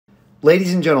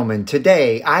Ladies and gentlemen,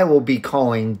 today I will be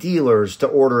calling dealers to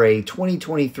order a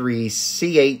 2023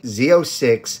 C8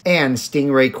 Z06 and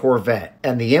Stingray Corvette,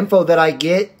 and the info that I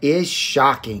get is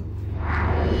shocking.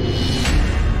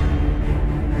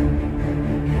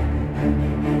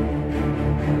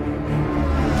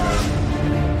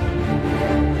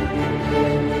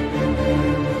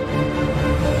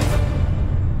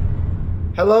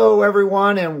 Hello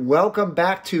everyone and welcome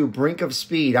back to Brink of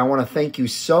Speed. I want to thank you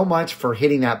so much for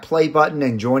hitting that play button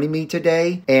and joining me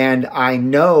today. And I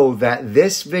know that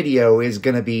this video is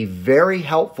going to be very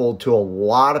helpful to a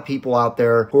lot of people out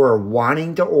there who are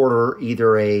wanting to order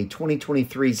either a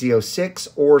 2023 Z06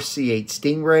 or C8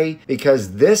 Stingray,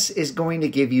 because this is going to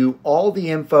give you all the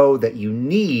info that you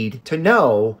need to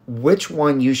know which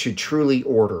one you should truly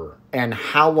order and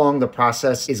how long the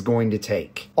process is going to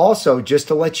take. Also, just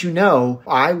to let you know,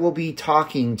 I will be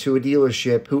talking to a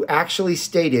dealership who actually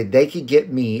stated they could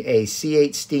get me a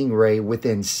C8 Stingray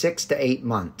within 6 to 8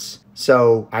 months.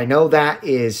 So I know that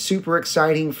is super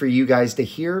exciting for you guys to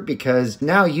hear, because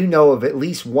now you know of at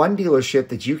least one dealership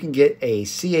that you can get a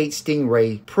C8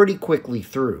 Stingray pretty quickly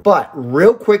through. But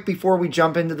real quick before we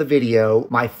jump into the video,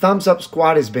 my thumbs up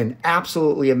squad has been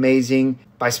absolutely amazing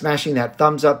by smashing that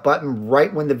thumbs up button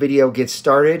right when the video gets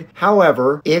started.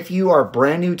 However, if you are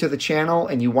brand new to the channel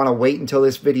and you want to wait until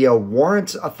this video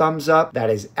warrants a thumbs up, that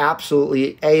is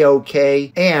absolutely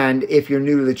a-okay. And if you're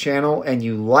new to the channel and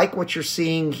you like what you're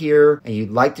seeing here and you'd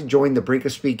like to join the Brink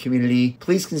of Speed community,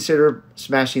 please consider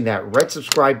smashing that red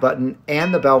subscribe button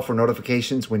and the bell for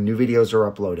notifications when new videos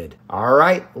are uploaded. All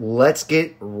right, let's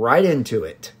get right into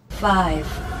it. 5,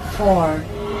 4,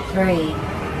 3,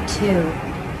 2,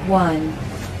 1.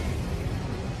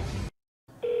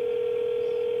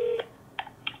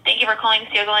 Thank you for calling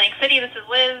Steel Atlantic City. This is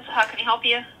Liz. How can I help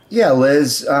you? Yeah,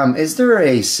 Liz, is there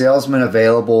a salesman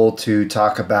available to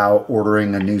talk about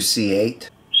ordering a new C8?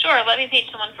 Sure, let me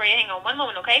page someone for you. Hang on one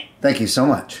moment, okay? Thank you so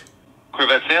much.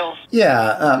 Corvette sales?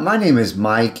 Yeah, my name is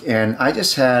Mike, and I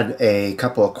just had a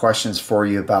couple of questions for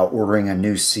you about ordering a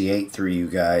new C8 through you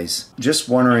guys. Just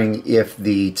wondering if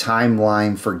the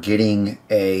timeline for getting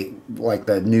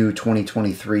the new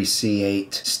 2023 C8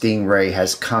 Stingray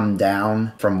has come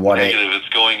down from what Negative, it's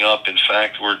going up. In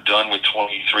fact, we're done with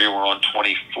 23, we're on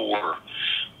 24.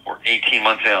 We're 18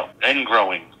 months out and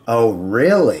growing. Oh,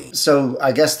 really? So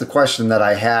I guess the question that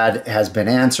I had has been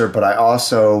answered, but I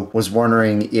also was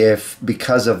wondering if,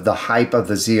 because of the hype of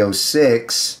the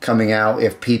Z06 coming out,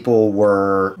 if people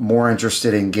were more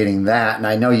interested in getting that. And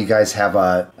I know you guys have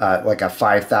like a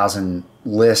 5,000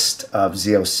 list of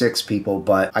Z06 people,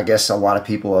 but I guess a lot of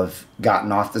people have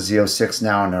gotten off the Z06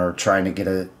 now and are trying to get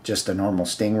just a normal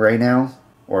Stingray now.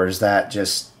 Or is that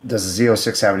just, does the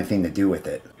Z06 have anything to do with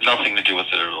it? Nothing to do with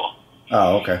it at all.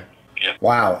 Oh, okay. Yep.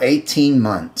 Wow, 18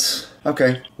 months.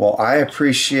 Okay. Well, I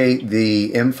appreciate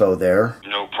the info there.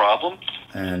 No problem.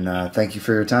 And thank you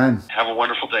for your time. Have a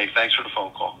wonderful day. Thanks for the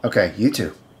phone call. Okay, you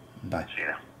too. Bye. See you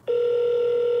now.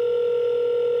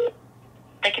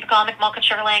 Thank you for calling McMulkin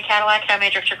Chevrolet and Cadillac. How may I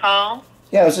direct your call?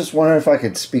 Yeah, I was just wondering if I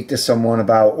could speak to someone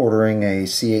about ordering a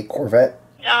C8 Corvette.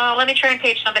 Let me try and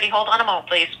page somebody. Hold on a moment,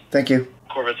 please. Thank you.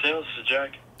 Corvette sales, this is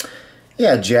Jack.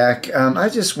 Yeah, Jack, I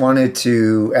just wanted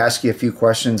to ask you a few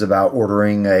questions about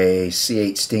ordering a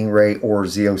C8 Stingray or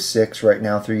Z06 right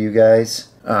now through you guys.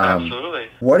 Absolutely.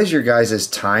 What is your guys'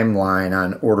 timeline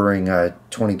on ordering a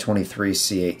 2023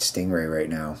 C8 Stingray right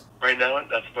now? Right now,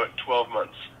 that's about 12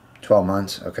 months. 12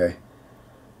 months? Okay.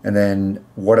 And then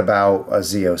what about a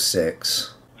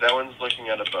Z06? That one's looking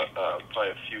at about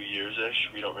probably a few years-ish.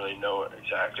 We don't really know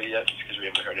exactly yet, just because we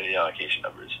haven't heard any allocation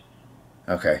numbers.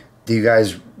 Okay. Do you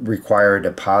guys require a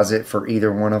deposit for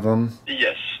either one of them?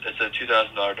 Yes, it's a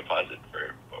 $2,000 deposit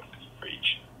for both, for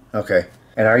each. Okay.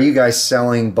 And are you guys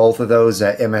selling both of those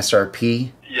at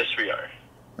MSRP? Yes, we are.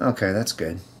 Okay, that's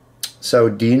good. So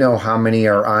do you know how many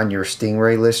are on your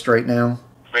Stingray list right now?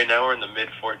 Right now we're in the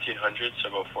mid-1400s, so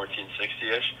about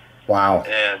 1460-ish. Wow.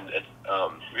 And it's,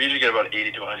 we usually get about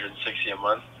 80 to 160 a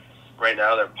month. Right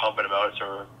now they're pumping them out,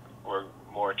 so we're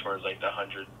more towards like the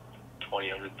 120,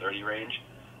 130 range.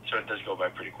 So it does go by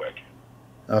pretty quick.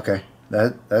 Okay,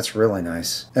 that's really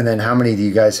nice. And then how many do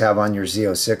you guys have on your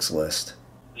Z06 list?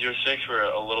 06, we're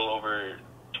a little over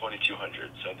 2,200,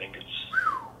 so I think it's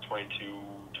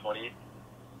 2220.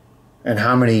 And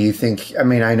how many you think, I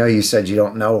mean, I know you said you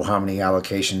don't know how many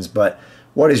allocations, but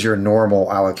what is your normal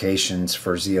allocations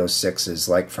for Z06s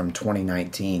like from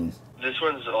 2019? This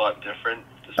one's a lot different,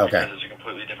 just okay, because it's a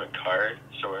completely different car,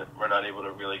 so we're not able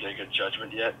to really get a good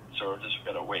judgment yet, so we're just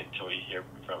going to wait until we hear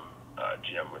from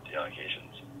GM with the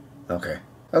allocations. Okay.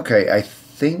 Okay, I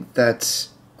think that's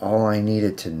all I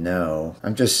needed to know.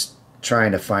 I'm just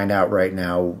trying to find out right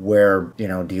now where, you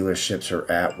know, dealerships are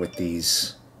at with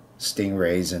these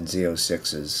Stingrays and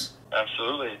Z06s.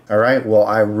 Absolutely. All right. Well,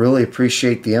 I really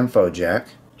appreciate the info, Jack.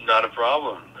 Not a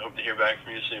problem. Hope to hear back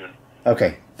from you soon.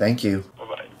 Okay. Thank you.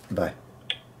 Bye-bye. Bye.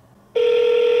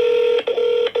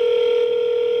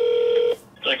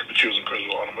 Thank you for choosing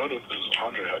Criswell Automotive. This is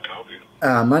Andre. How can I help you?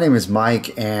 My name is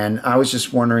Mike, and I was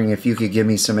just wondering if you could give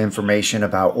me some information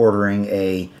about ordering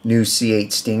a new C8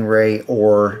 Stingray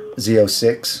or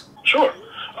Z06. Sure.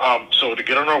 So to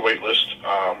get on our wait list,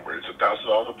 it's a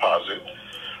 $1,000 deposit.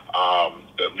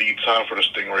 The lead time for the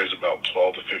Stingray is about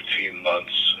 12 to 15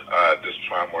 months. At this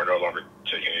time, we're no longer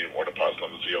taking any more deposits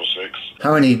on the Z06.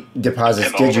 How many deposits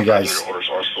And did you guys? all orders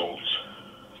are sold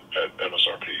at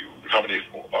MSRP. How many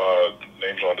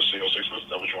names on the Z06 list? Is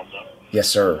that what you want to know? Yes,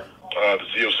 sir.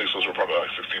 The Z06 list were probably like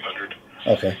 1,500.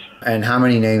 Okay. And how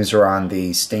many names are on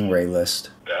the Stingray list?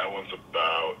 That one's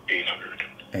about 800.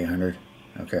 800.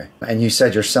 Okay. And you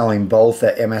said you're selling both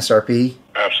at MSRP?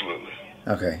 Absolutely.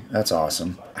 Okay, that's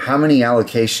awesome. How many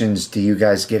allocations do you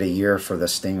guys get a year for the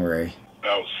Stingray?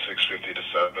 About 650 to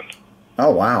 7.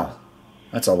 Oh, wow.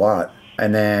 That's a lot.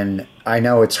 And then I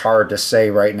know it's hard to say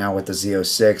right now with the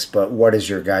Z06, but what is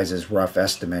your guys' rough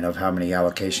estimate of how many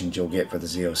allocations you'll get for the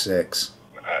Z06?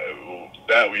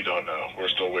 That we don't know. We're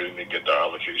still waiting to get the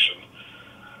allocation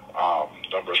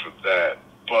numbers for that.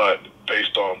 But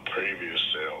based on previous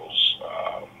sales,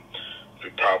 we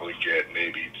probably get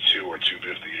maybe 2 or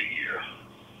 250 a year.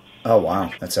 Oh, wow.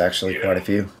 That's actually quite a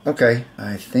few. Okay.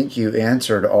 I think you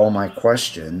answered all my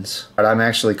questions. But I'm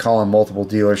actually calling multiple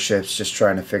dealerships just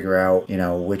trying to figure out, you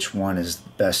know, which one is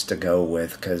best to go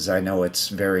with, because I know it's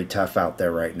very tough out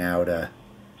there right now to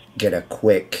get a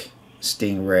quick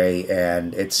Stingray,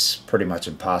 and it's pretty much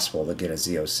impossible to get a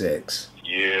Z06.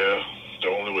 Yeah, the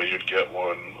only way you'd get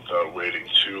one without waiting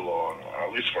too long,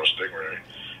 at least for a Stingray,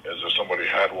 is if somebody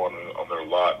had one on their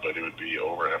lot, but it would be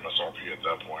over MSRP at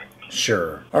that point.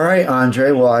 Sure. All right,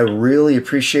 Andre. Well, I really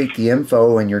appreciate the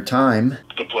info and your time.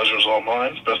 The pleasure is all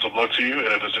mine. Best of luck to you,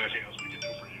 and if there's anything else we can do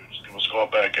for you, just give us a call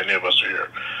back. Any of us are here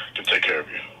can take care of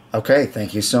you. Okay,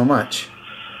 thank you so much.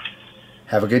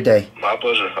 Have a good day. My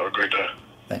pleasure. Have a great day.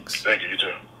 Thanks. Thank you, you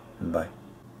too. Bye.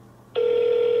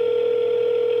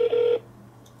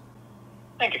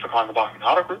 Thank you for calling the Bachman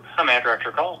Auto Group. How may I direct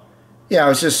your call? Yeah, I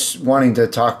was just wanting to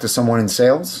talk to someone in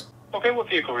sales. Okay, what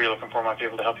vehicle were you looking for? Might be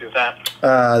able to help you with that.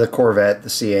 The Corvette, the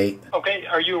C8. Okay,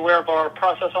 are you aware of our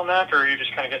process on that, or are you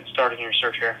just kind of getting started in your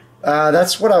search here?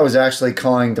 That's what I was actually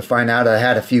calling to find out. I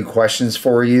had a few questions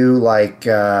for you, like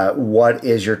what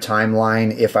is your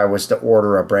timeline if I was to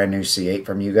order a brand new C8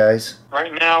 from you guys?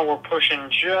 Right now, we're pushing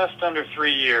just under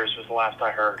 3 years was the last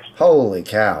I heard. Holy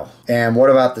cow. And what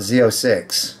about the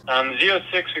Z06? The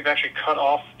Z06, we've actually cut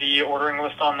off the ordering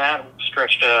list on that,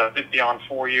 stretched a bit beyond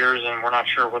 4 years, and we're not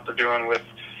sure what they're doing with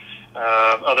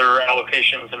other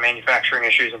allocations and manufacturing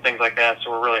issues and things like that,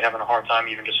 so we're really having a hard time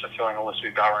even just fulfilling the list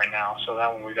we've got right now. So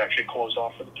that one we've actually closed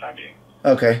off for the time being.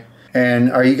 Okay.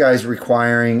 And are you guys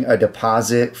requiring a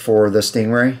deposit for the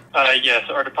Stingray? Yes,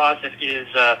 our deposit is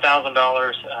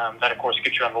 $1,000. That, of course,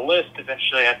 gets you on the list.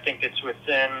 Eventually, I think it's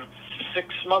within 6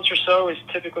 months or so is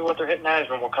typically what they're hitting at, is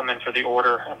when we'll come in for the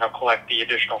order, and they'll collect the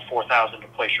additional $4,000 to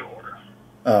place your order.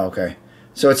 Oh, okay.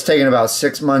 So it's taking about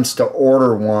 6 months to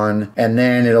order one, and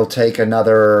then it'll take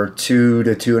another 2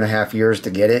 to 2.5 years to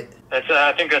get it? That's,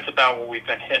 I think that's about what we've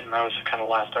been hitting. That was kind of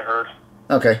last I heard.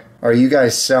 Okay. Are you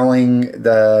guys selling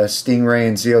the Stingray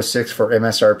and Z06 for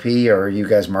MSRP, or are you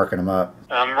guys marking them up?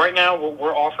 Right now, what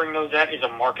we're offering those at is a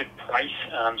market price.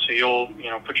 So you'll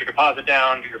put your deposit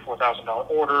down, do your $4,000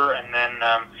 order, and then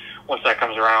once that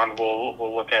comes around,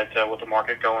 we'll look at what the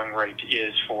market going rate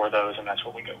is for those, and that's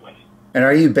what we go with. And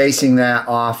are you basing that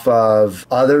off of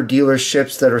other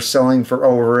dealerships that are selling for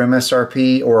over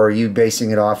MSRP, or are you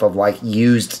basing it off of like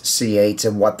used C8s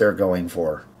and what they're going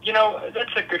for? You know,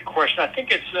 that's a good question. I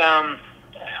think it's,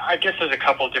 I guess there's a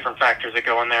couple of different factors that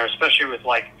go in there, especially with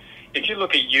like, if you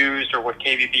look at used or what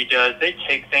KBB does, they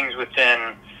take things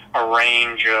within a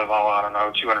range of, I don't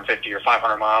know, 250 or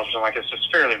 500 miles or something like this. So it's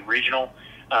fairly regional.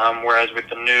 Whereas with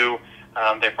the new,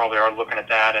 they probably are looking at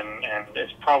that, and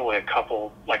it's probably a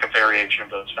couple, like a variation of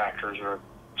those factors or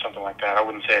something like that. I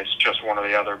wouldn't say it's just one or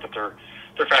the other, but they're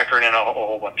factoring in a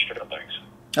whole bunch of different things.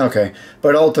 Okay,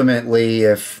 but ultimately,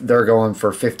 if they're going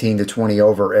for 15 to 20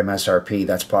 over MSRP,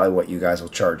 that's probably what you guys will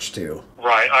charge too.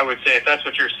 Right. I would say if that's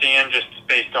what you're seeing, just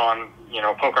based on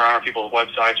poking around on people's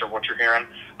websites or what you're hearing,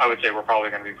 I would say we're probably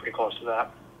going to be pretty close to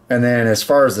that. And then as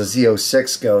far as the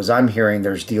Z06 goes, I'm hearing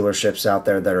there's dealerships out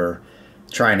there that are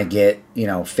trying to get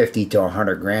 50 to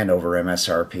 100 grand over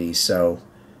MSRP. So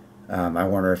I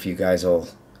wonder if you guys will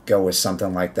go with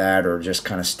something like that, or just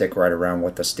kind of stick right around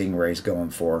what the Stingray's going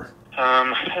for?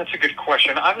 That's a good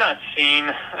question. I've not seen,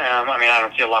 I mean, I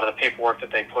don't see a lot of the paperwork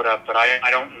that they put up, but I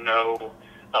don't know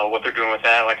what they're doing with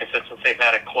that. Like I said, since they've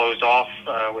had it closed off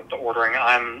with the ordering,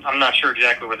 I'm not sure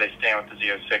exactly where they stand with the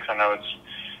Z06. I know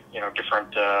it's,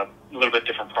 different, a little bit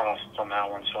different process on that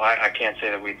one, so I can't say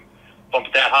that we bumped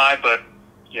it that high, but,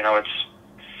 it's,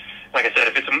 like I said,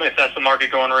 if that's the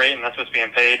market going rate and that's what's being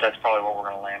paid, that's probably what we're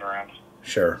going to land around.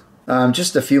 Sure.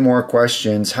 Just a few more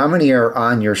questions. How many are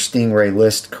on your Stingray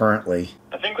list currently?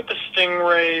 I think with the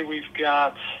Stingray, we've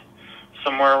got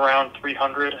somewhere around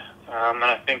 300, and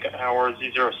I think our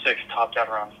Z06 topped out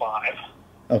around 5.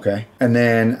 Okay. And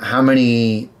then how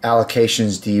many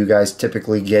allocations do you guys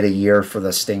typically get a year for the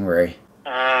Stingray?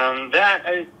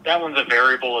 That one's a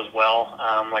variable as well.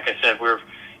 Like I said,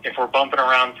 if we're bumping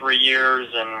around 3 years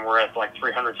and we're at like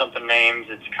 300 something names,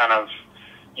 it's kind of,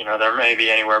 there may be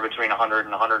anywhere between 100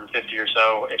 and 150 or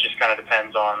so. It just kind of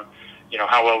depends on,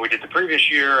 how well we did the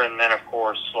previous year, and then of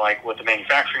course, like what the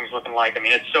manufacturing is looking like. I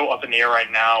mean, it's so up in the air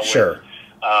right now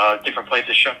with different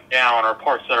places shutting down or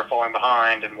parts that are falling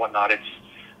behind and whatnot.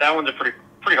 That one's a pretty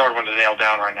hard one to nail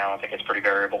down right now. I think it's pretty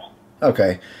variable.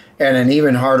 Okay. And an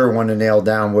even harder one to nail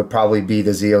down would probably be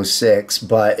the Z06,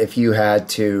 but if you had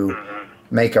to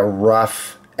make a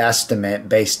rough estimate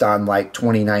based on like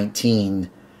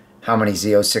 2019, how many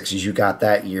Z06s you got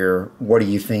that year, what do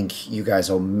you think you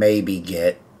guys will maybe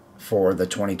get for the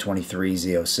 2023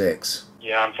 Z06?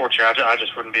 Yeah, unfortunately, I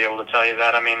just wouldn't be able to tell you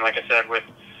that. I mean, like I said, with,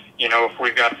 if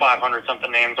we've got 500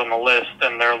 something names on the list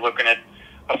and they're looking at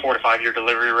a 4 to 5 year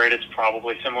delivery rate, it's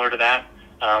probably similar to that.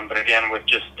 But again, with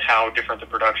just how different the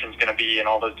production's going to be and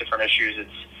all those different issues,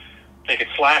 they could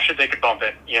slash it, they could bump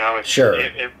it. Sure.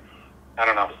 I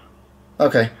don't know.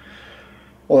 Okay.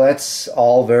 Well, that's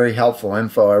all very helpful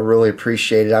info. I really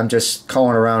appreciate it. I'm just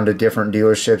calling around to different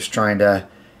dealerships trying to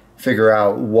figure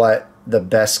out what the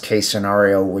best case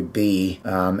scenario would be.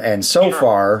 And so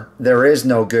far, there is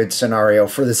no good scenario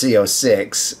for the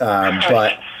Z06.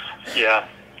 But yeah.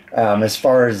 As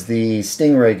far as the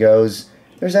Stingray goes,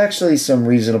 there's actually some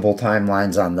reasonable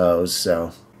timelines on those.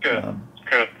 So good.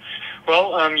 Good.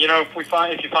 Well, if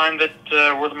you find that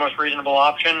we're the most reasonable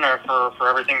option or for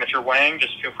everything that you're weighing,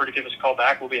 just feel free to give us a call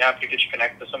back. We'll be happy to get you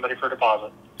connected to somebody for a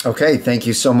deposit. Okay. Thank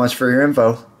you so much for your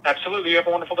info. Absolutely. You have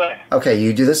a wonderful day. Okay.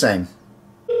 You do the same.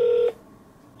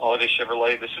 Holiday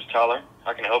Chevrolet, this is Tyler.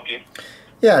 How can I help you?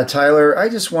 Yeah, Tyler, I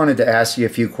just wanted to ask you a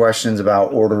few questions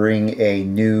about ordering a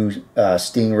new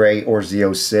Stingray or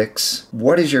Z06.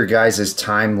 What is your guys'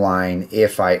 timeline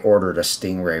if I ordered a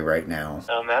Stingray right now?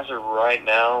 As of right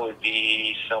now, it would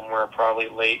be somewhere probably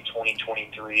late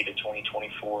 2023 to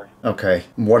 2024. Okay.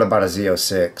 What about a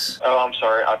Z06? Oh, I'm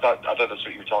sorry. I thought that's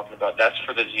what you were talking about. That's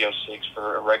for the Z06.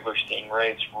 For a regular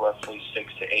Stingray, it's roughly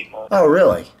 6 to 8 months. Oh,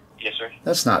 really? Yes, sir.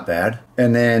 That's not bad.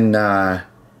 And then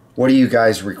what do you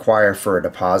guys require for a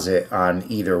deposit on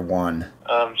either one?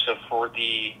 So for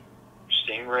the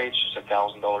Stingray, it's just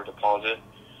 $1,000 deposit.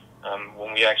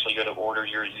 When we actually go to order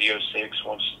your Z06,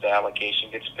 once the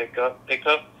allocation gets picked up,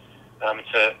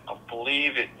 I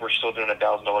believe we're still doing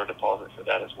 $1,000 deposit for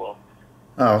that as well.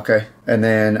 Oh, okay. And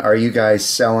then are you guys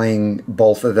selling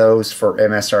both of those for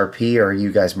MSRP, or are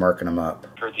you guys marking them up?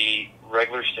 For the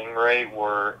regular Stingray,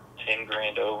 we're 10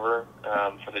 grand over.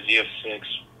 For the Z06,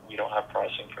 we don't have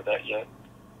pricing for that yet.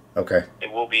 Okay.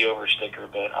 It will be over sticker,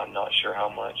 but I'm not sure how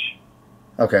much.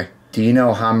 Okay. Do you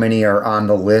know how many are on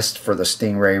the list for the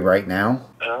Stingray right now?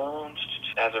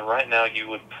 As of right now, you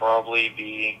would probably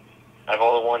be, out of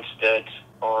all the ones that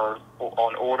are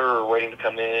on order or waiting to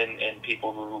come in, and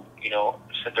people who,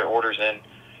 sent their orders in,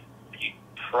 you'd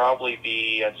probably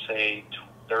be, I'd say,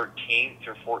 13th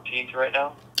or 14th right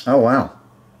now. Oh, wow.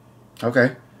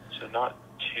 Okay. So not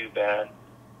too bad.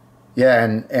 Yeah,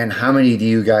 and how many do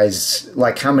you guys,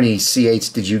 like, how many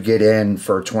C8s did you get in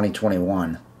for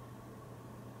 2021?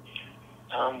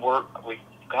 We've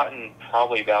gotten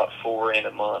probably about 4 in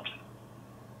a month.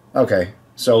 Okay,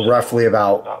 so roughly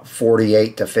about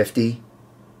 48 to 50?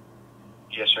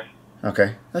 Yes, sir.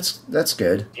 Okay, that's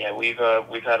good. Yeah, we've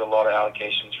had a lot of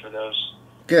allocations for those.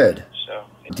 Good. So.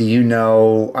 Do you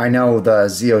know, I know the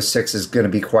Z06 is going to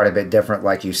be quite a bit different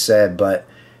like you said, but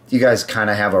do you guys kind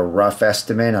of have a rough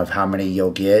estimate of how many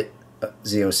you'll get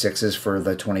Z06s for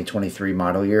the 2023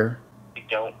 model year?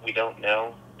 We don't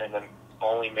know, and the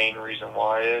only main reason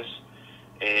why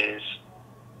is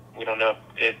we don't know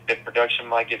if production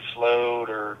might get slowed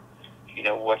or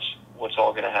what's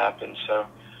all going to happen. So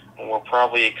we're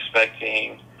probably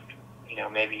expecting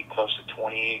maybe close to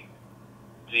 20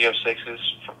 Z06s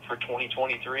for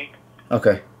 2023.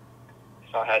 Okay.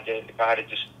 If I had to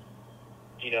just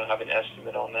have an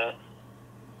estimate on that.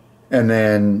 And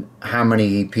then how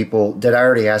many people, did I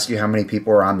already ask you how many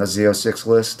people are on the Z06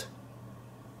 list?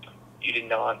 You did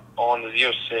not. On the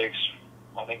Z06,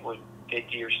 I think we're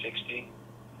 50 or 60.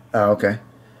 Oh, okay.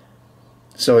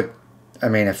 So,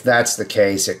 if that's the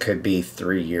case, it could be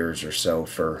 3 years or so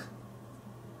for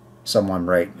someone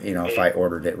if I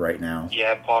ordered it right now.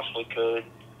 Yeah, possibly could.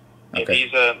 Okay. And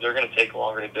these, they're going to take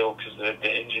longer to build because the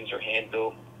engines are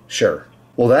hand-built. Sure.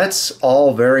 Well, that's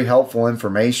all very helpful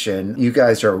information. You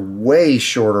guys are way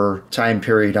shorter time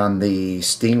period on the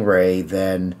Stingray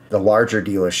than the larger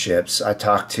dealerships. I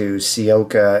talked to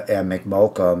Sioka and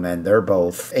McMulcom, and they're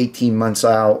both 18 months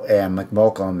out, and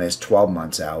McMulcom is 12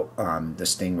 months out on the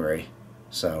Stingray.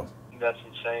 So That's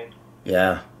insane.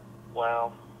 yeah.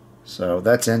 Wow. So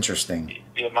that's interesting.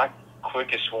 Yeah, my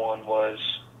quickest one was,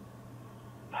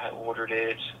 I ordered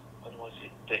it, when was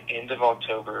it? The end of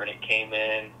October, and it came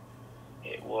in,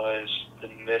 it was the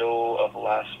middle of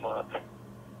last month.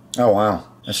 Oh, wow.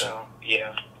 So,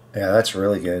 yeah. Yeah, that's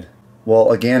really good.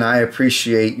 Well, again, I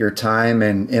appreciate your time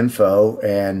and info,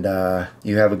 and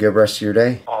you have a good rest of your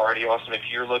day. Alrighty, awesome. If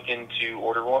you're looking to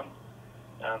order one,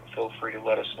 feel free to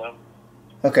let us know.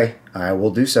 Okay, I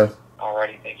will do so.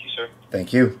 Alrighty, thank you, sir.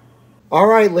 Thank you. All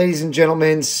right, ladies and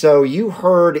gentlemen, so you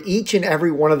heard each and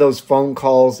every one of those phone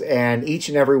calls and each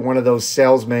and every one of those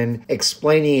salesmen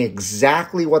explaining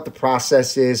exactly what the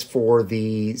process is for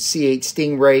the C8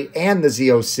 Stingray and the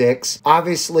Z06.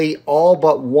 Obviously, all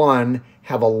but one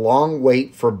have a long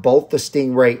wait for both the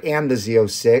Stingray and the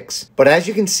Z06. But as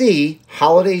you can see,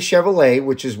 Holiday Chevrolet,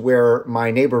 which is where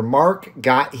my neighbor Mark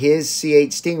got his C8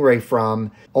 Stingray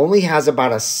from, only has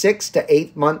about a 6 to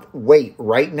 8 month wait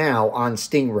right now on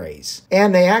Stingrays.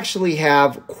 And they actually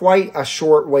have quite a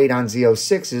short wait on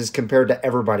Z06s compared to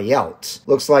everybody else.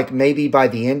 Looks like maybe by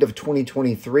the end of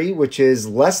 2023, which is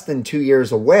less than 2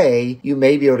 years away, you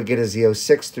may be able to get a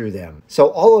Z06 through them. So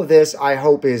all of this, I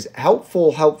hope, is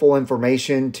helpful information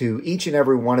to each and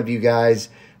every one of you guys.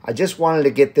 I just wanted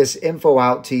to get this info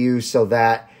out to you so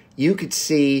that you could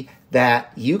see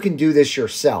that you can do this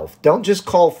yourself. Don't just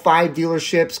call 5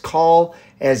 dealerships, call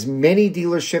as many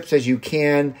dealerships as you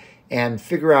can and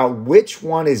figure out which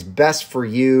one is best for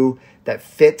you that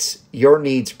fits your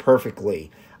needs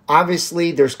perfectly.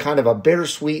 Obviously, there's kind of a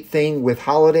bittersweet thing with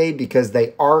Holiday because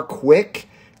they are quick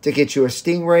to get you a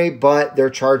Stingray, but they're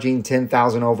charging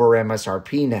 $10,000 over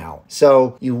MSRP now.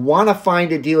 So you want to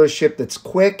find a dealership that's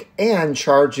quick and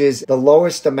charges the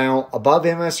lowest amount above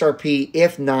MSRP,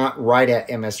 if not right at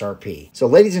MSRP. So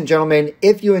ladies and gentlemen,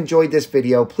 if you enjoyed this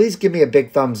video, please give me a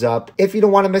big thumbs up. If you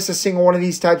don't want to miss a single one of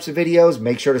these types of videos,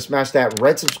 make sure to smash that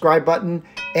red subscribe button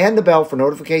and the bell for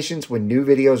notifications when new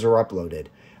videos are uploaded.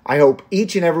 I hope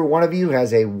each and every one of you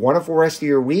has a wonderful rest of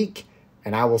your week,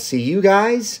 and I will see you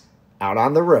guys out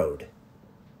on the road.